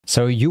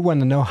So you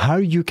want to know how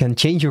you can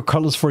change your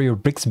colors for your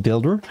bricks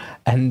builder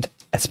and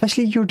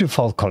especially your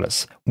default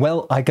colors.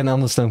 Well, I can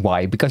understand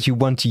why, because you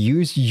want to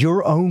use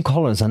your own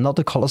colors and not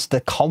the colors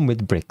that come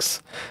with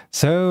bricks.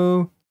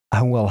 So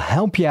I will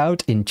help you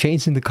out in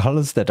changing the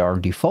colors that are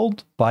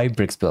default by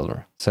Bricks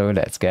Builder. So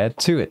let's get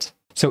to it.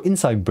 So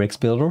inside Bricks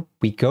Builder,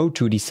 we go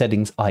to the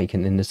settings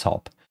icon in the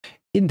top.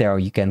 In there,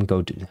 you can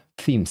go to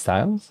theme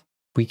styles.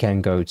 We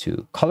can go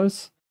to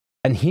colors.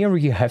 And here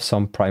you have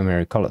some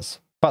primary colors,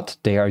 but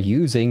they are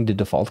using the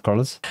default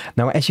colors.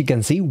 Now, as you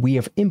can see, we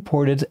have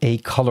imported a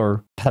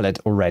color palette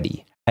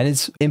already, and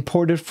it's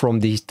imported from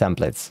these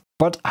templates.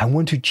 But I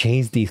want to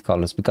change these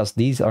colors because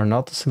these are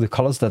not the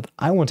colors that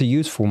I want to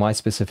use for my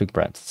specific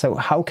brand. So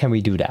how can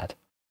we do that?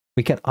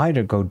 We can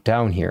either go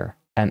down here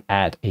and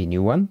add a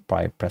new one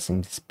by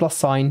pressing this plus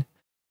sign,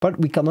 but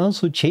we can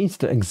also change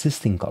the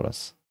existing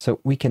colors. So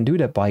we can do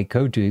that by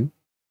go to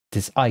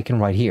this icon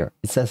right here.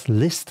 It says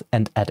list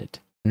and edit.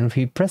 And if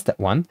we press that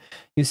one,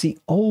 you see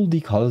all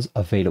the colors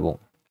available.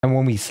 And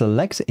when we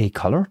select a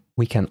color,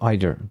 we can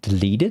either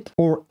delete it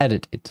or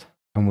edit it.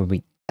 And when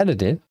we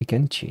edit it, we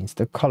can change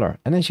the color.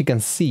 And as you can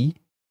see,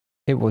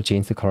 it will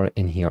change the color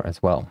in here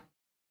as well.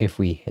 If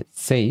we hit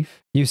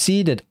save, you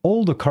see that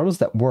all the colors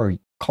that were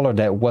color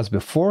that was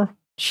before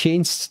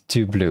changed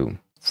to blue.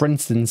 For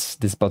instance,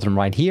 this button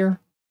right here,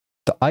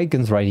 the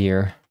icons right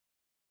here,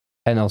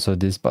 and also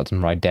this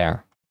button right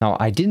there. Now,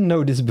 I didn't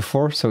know this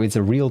before, so it's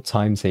a real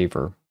time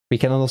saver. We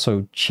can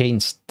also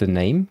change the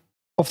name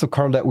of the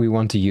color that we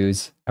want to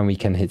use, and we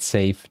can hit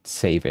save to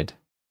save it.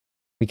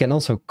 We can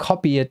also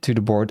copy it to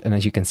the board, and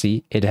as you can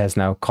see, it has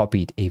now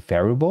copied a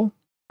variable,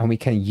 and we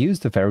can use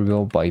the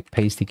variable by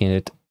pasting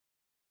it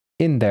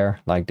in there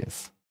like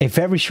this. A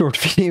very short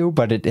video,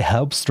 but it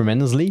helps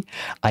tremendously.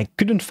 I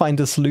couldn't find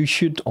a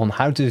solution on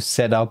how to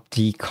set up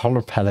the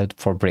color palette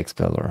for Bricks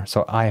Builder,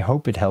 so I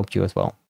hope it helped you as well.